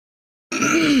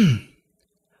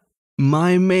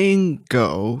My main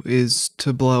go is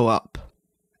to blow up,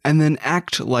 and then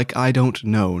act like I don't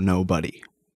know nobody.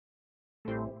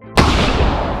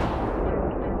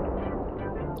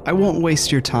 I won't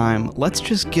waste your time, let's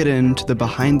just get into the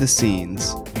behind the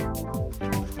scenes.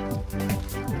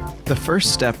 The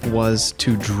first step was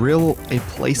to drill a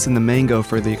place in the mango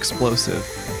for the explosive,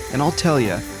 and I'll tell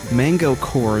ya, mango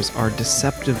cores are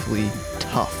deceptively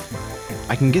tough.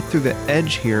 I can get through the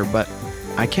edge here, but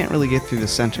I can't really get through the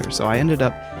center, so I ended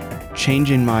up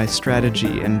changing my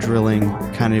strategy and drilling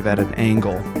kind of at an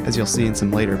angle, as you'll see in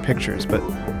some later pictures. But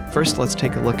first, let's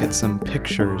take a look at some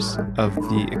pictures of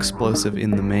the explosive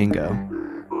in the mango.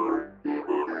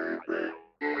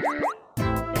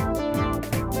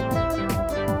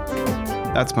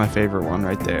 That's my favorite one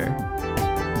right there.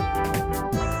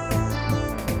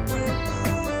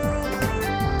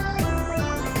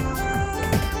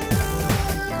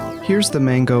 Here's the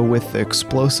mango with the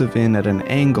explosive in at an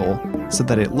angle so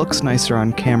that it looks nicer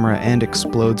on camera and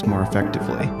explodes more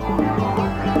effectively.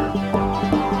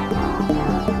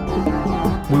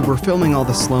 We were filming all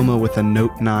the slow-mo with a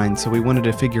Note 9, so we wanted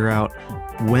to figure out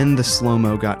when the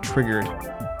slow-mo got triggered.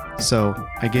 So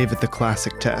I gave it the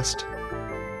classic test.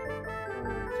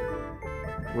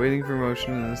 Waiting for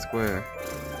motion in a square.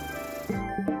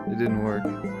 It didn't work.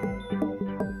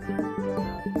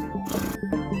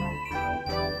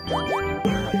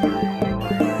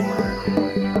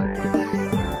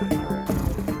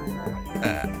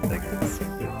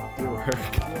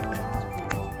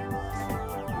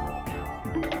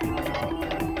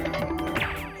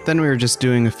 Then we were just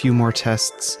doing a few more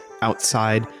tests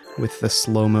outside with the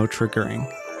slow-mo triggering.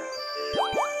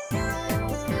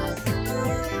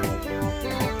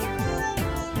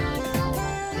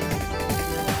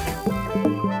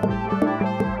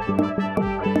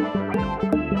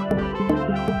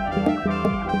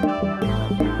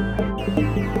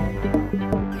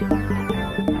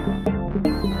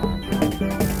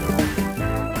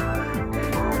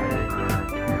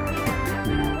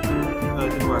 It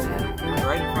didn't work.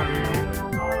 Right in front of me.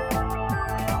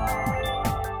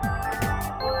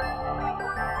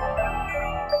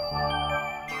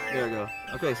 There we go.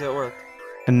 Okay, so it worked.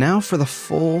 And now for the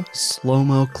full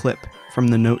slow-mo clip from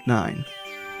the Note 9.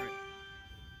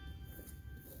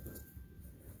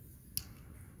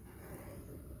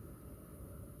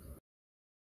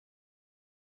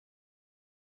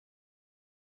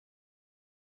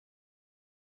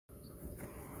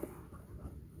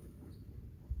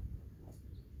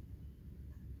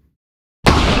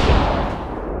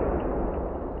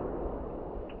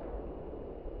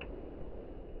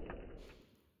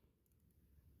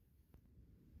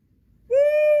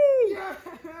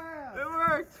 It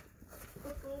worked!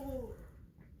 Oh,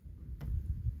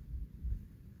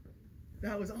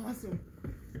 that was awesome.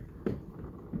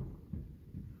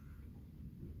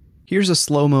 Here's a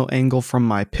slow-mo angle from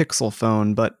my Pixel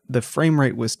phone, but the frame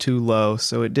rate was too low,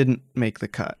 so it didn't make the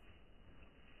cut.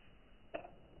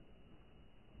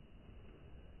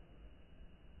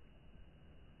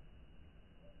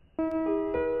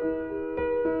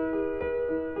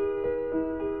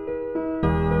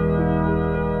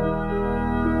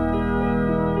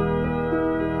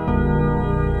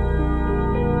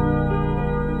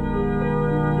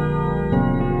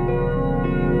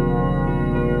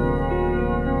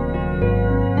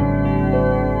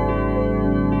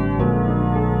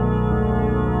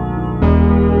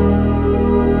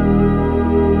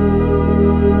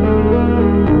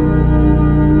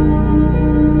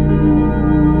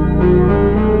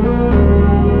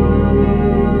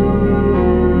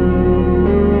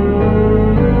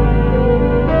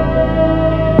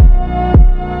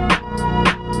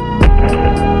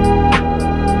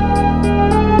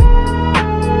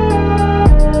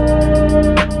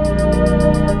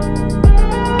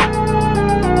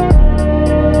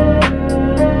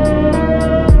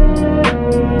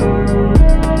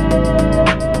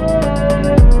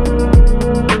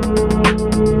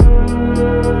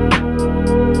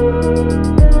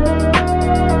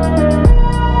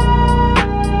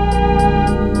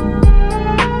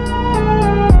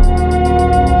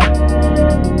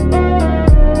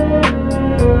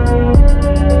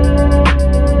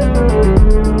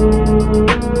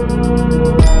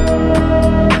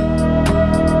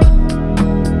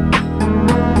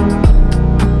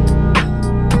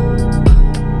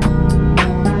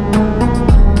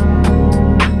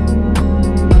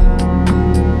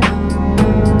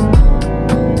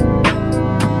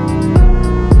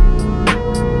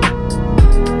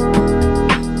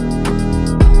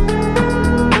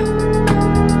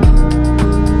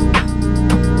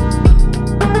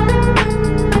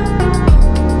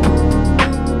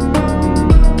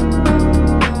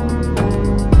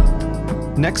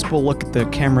 Next we'll look at the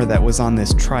camera that was on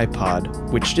this tripod,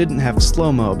 which didn't have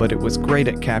slow-mo, but it was great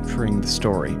at capturing the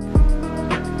story.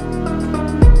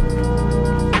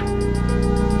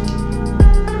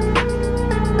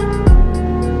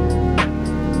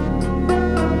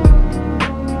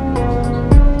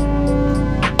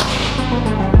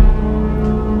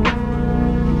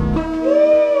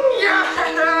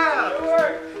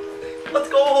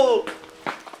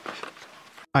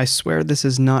 I swear this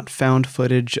is not found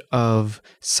footage of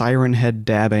siren head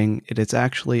dabbing. It is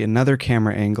actually another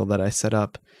camera angle that I set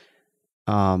up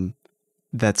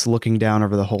that's looking down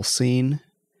over the whole scene.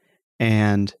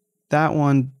 And that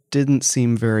one didn't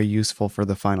seem very useful for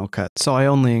the final cut, so I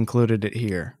only included it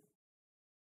here.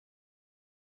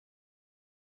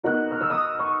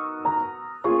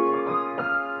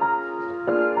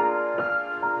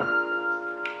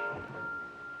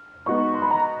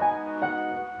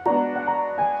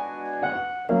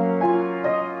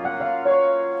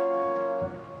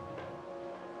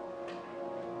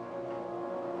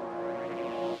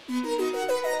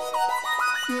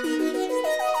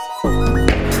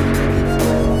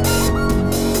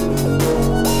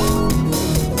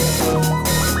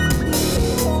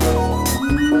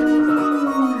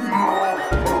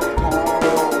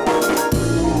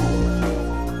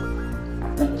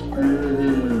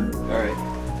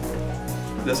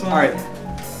 This one? Alright.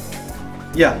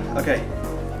 Yeah, okay.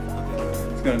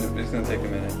 It's gonna take a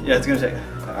minute. Yeah, it's gonna take.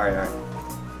 Alright.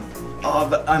 Oh,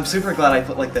 but I'm super glad I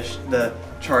put like the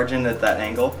charge in at that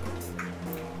angle.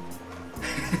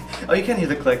 Oh, you can't hear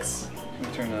the clicks.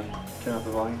 Turn up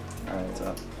the volume. Alright, it's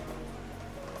up.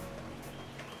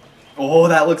 Oh,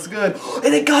 that looks good.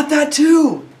 And it got that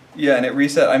too! Yeah, and it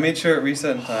reset. I made sure it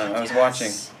reset in time. I was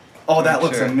watching. Oh, that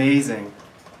looks sure. amazing.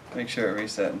 Make sure it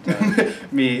reset in time.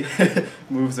 Me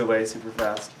moves away super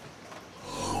fast.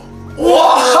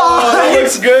 Whoa! That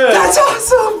looks good! That's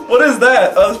awesome! What is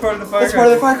that? Oh, that's part of the firecracker. That's part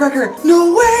of the firecracker.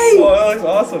 No way! Oh, that looks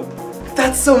awesome.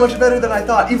 That's so much better than I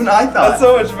thought. Even I thought. That's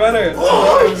so much better.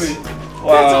 What?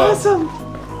 Wow. That's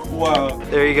awesome. Wow.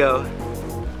 There you go.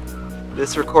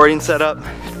 This recording setup.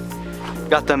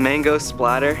 Got the mango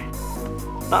splatter.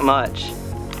 Not much.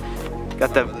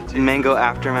 Got the mango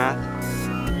aftermath.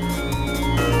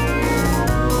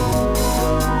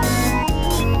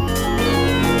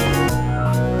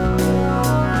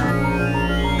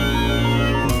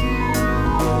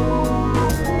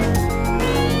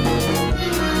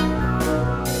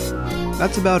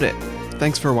 That's about it.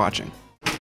 Thanks for watching.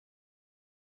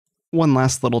 One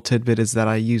last little tidbit is that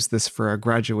I used this for a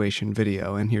graduation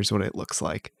video, and here's what it looks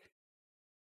like.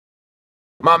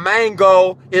 My main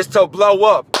goal is to blow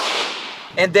up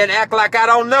and then act like I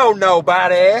don't know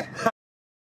nobody.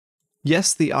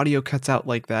 Yes, the audio cuts out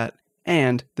like that,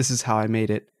 and this is how I made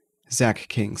it, Zach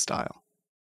King style.